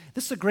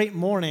This is a great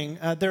morning.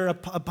 There are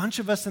a bunch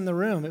of us in the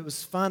room. It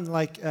was fun.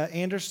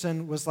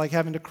 Anderson was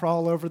having to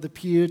crawl over the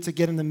pew to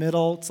get in the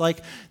middle. It's like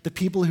the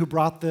people who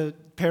brought the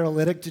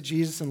paralytic to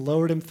Jesus and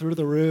lowered him through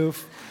the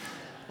roof.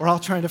 We're all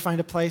trying to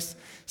find a place.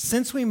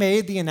 Since we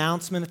made the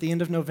announcement at the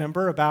end of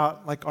November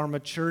about our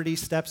maturity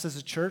steps as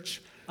a church,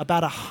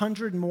 about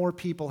 100 more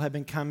people have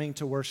been coming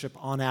to worship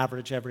on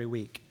average every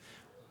week.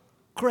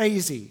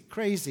 Crazy.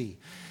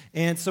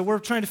 And so we're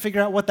trying to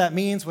figure out what that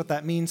means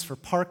for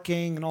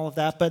parking and all of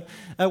that. But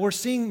we're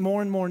seeing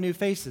more and more new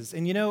faces.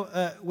 And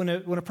when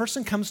a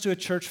person comes to a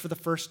church for the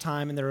first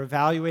time and they're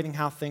evaluating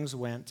how things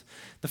went,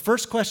 the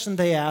first question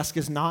they ask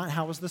is not,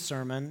 how was the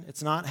sermon?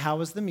 It's not, how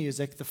was the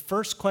music? The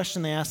first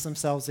question they ask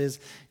themselves is,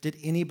 did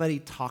anybody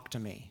talk to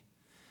me?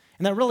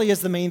 And that really is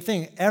the main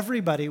thing.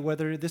 Everybody,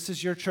 whether this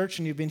is your church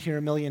and you've been here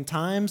a million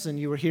times and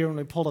you were here when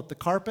we pulled up the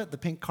carpet, the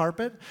pink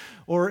carpet,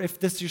 or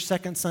if this is your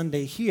second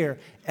Sunday here,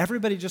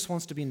 everybody just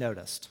wants to be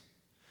noticed.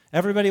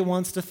 Everybody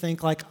wants to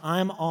think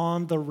I'm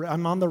on the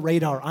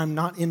radar. I'm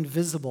not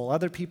invisible.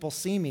 Other people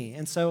see me.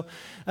 And so,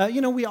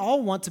 we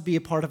all want to be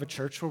a part of a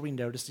church where we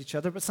notice each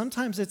other, but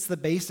sometimes it's the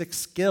basic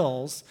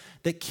skills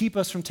that keep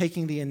us from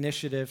taking the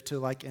initiative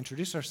to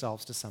introduce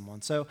ourselves to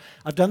someone. So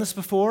I've done this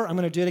before. I'm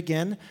going to do it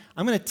again.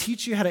 I'm going to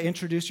teach you how to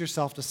introduce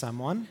yourself to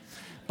someone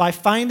by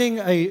finding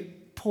a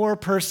poor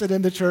person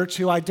in the church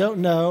who I don't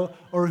know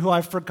or who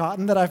I've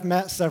forgotten that I've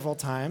met several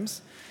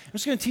times. I'm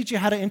just going to teach you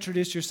how to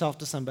introduce yourself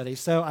to somebody.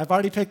 So I've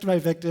already picked my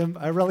victim.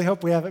 I really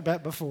hope we haven't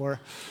met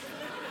before.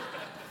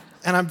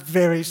 And I'm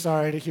very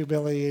sorry to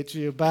humiliate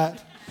you,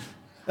 but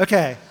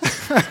okay.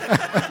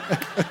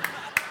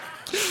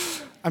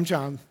 I'm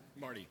John.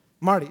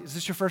 Marty, is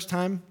this your first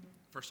time?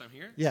 First time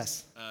here?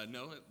 Yes.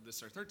 No, this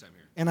is our third time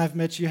here. And I've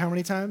met you how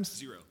many times?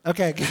 0.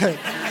 Okay, good.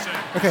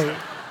 Okay,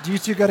 do you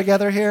two go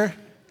together here?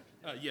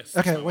 Yes.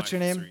 Okay, what's your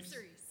name? Cerise.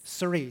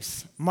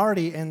 Cerise.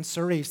 Marty and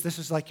Cerise, this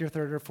is your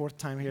third or fourth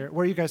time here.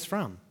 Where are you guys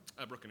from?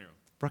 Broken Arrow.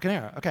 Broken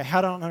Arrow. Okay,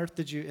 how on earth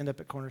did you end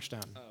up at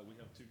Cornerstone? We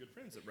have 2 good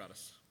friends that brought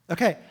us.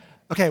 Okay,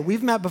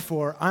 we've met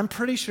before. I'm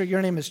pretty sure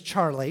your name is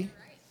Charlie,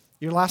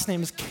 your last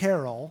name is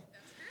Carol,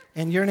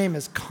 and your name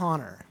is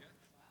Connor.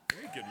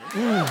 Very good,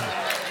 man.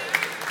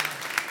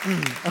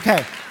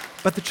 Okay,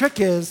 but the trick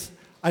is,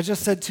 I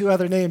just said 2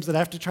 other names that I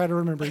have to try to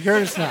remember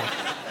yours now.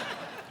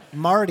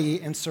 Marty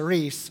and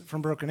Cerise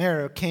from Broken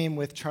Arrow came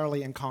with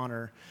Charlie and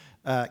Connor,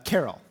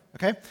 Carol.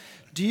 Okay,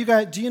 do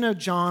you know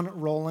John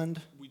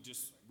Rowland? We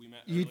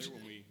met earlier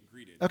when we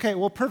greeted. Okay,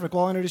 well, perfect.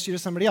 Well, I'll introduce you to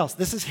somebody else.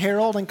 This is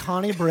Harold and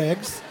Connie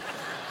Briggs.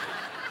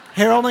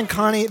 Harold and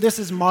Connie. This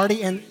is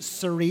Marty and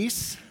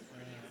Cerise.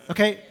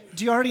 Okay,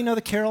 do you already know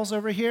the Carols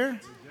over here?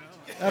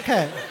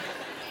 Okay.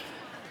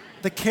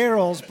 The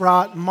Carols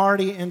brought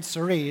Marty and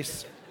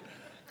Cerise.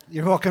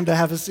 You're welcome to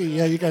have a seat.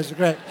 Yeah, you guys are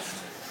great.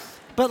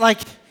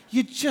 But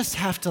you just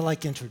have to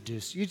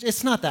introduce.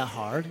 It's not that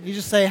hard. You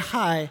just say,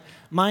 hi,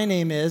 my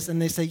name is,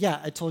 and they say, yeah,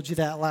 I told you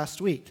that last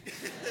week.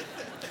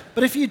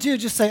 But if you do,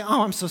 just say,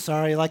 oh, I'm so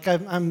sorry,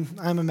 I'm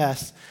a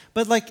mess.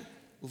 But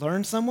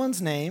learn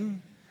someone's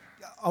name.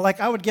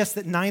 I would guess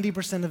that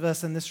 90% of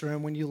us in this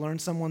room, when you learn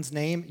someone's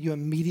name, you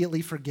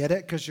immediately forget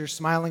it because you're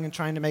smiling and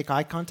trying to make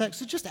eye contact.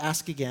 So just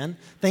ask again.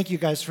 Thank you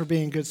guys for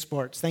being good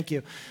sports. Thank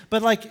you.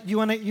 But you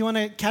want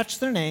to catch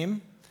their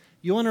name.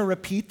 You want to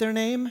repeat their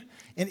name.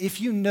 And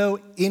if you know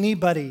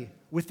anybody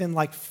within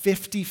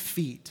 50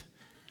 feet,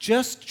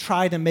 just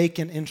try to make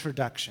an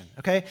introduction,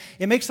 okay?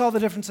 It makes all the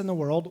difference in the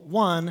world.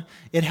 One,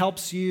 it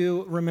helps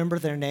you remember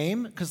their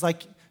name, because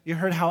you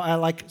heard how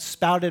I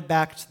spouted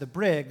back to the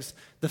Briggs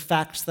the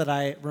facts that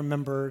I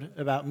remembered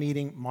about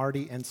meeting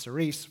Marty and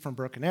Cerise from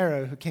Broken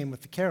Arrow, who came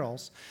with the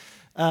Carols.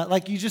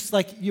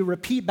 You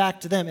repeat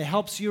back to them. It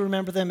helps you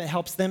remember them. It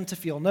helps them to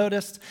feel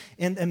noticed.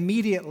 And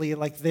immediately,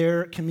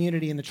 their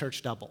community in the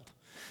church doubled.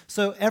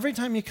 So every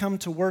time you come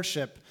to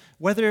worship,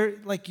 whether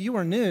you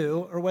are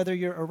new or whether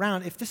you're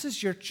around, if this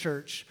is your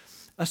church,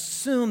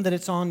 assume that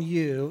it's on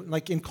you,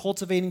 in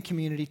cultivating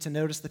community, to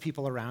notice the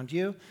people around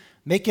you.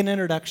 Make an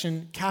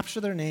introduction,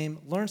 capture their name,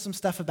 learn some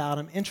stuff about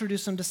them,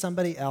 introduce them to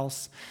somebody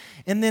else.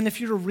 And then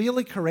if you're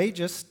really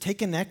courageous,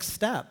 take a next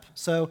step.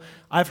 So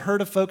I've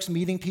heard of folks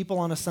meeting people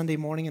on a Sunday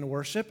morning in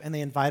worship, and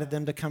they invited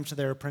them to come to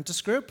their apprentice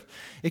group.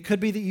 It could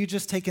be that you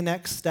just take a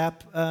next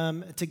step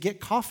to get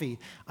coffee.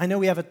 I know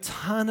we have a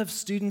ton of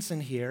students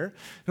in here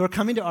who are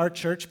coming to our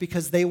church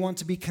because they want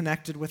to be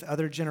connected with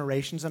other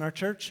generations in our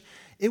church.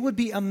 It would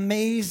be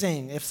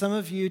amazing if some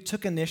of you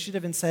took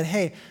initiative and said,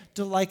 hey,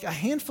 do a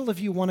handful of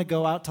you want to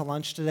go out to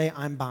lunch today?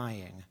 I'm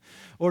buying.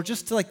 Or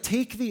just to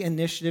take the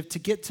initiative to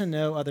get to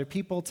know other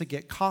people, to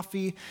get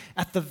coffee.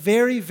 At the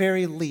very,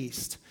 very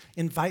least,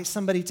 invite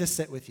somebody to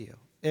sit with you.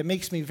 It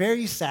makes me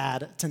very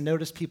sad to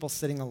notice people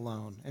sitting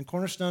alone. In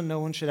Cornerstone, no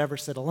one should ever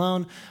sit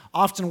alone.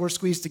 Often we're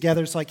squeezed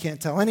together, so I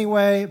can't tell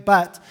anyway.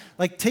 But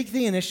take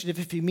the initiative.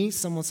 If you meet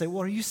someone, say,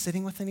 well, are you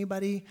sitting with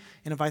anybody?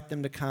 And invite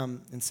them to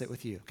come and sit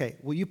with you. Okay,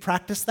 will you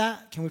practice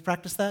that? Can we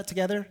practice that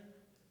together?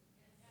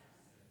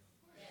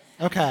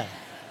 Okay.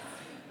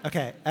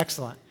 Okay,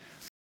 excellent.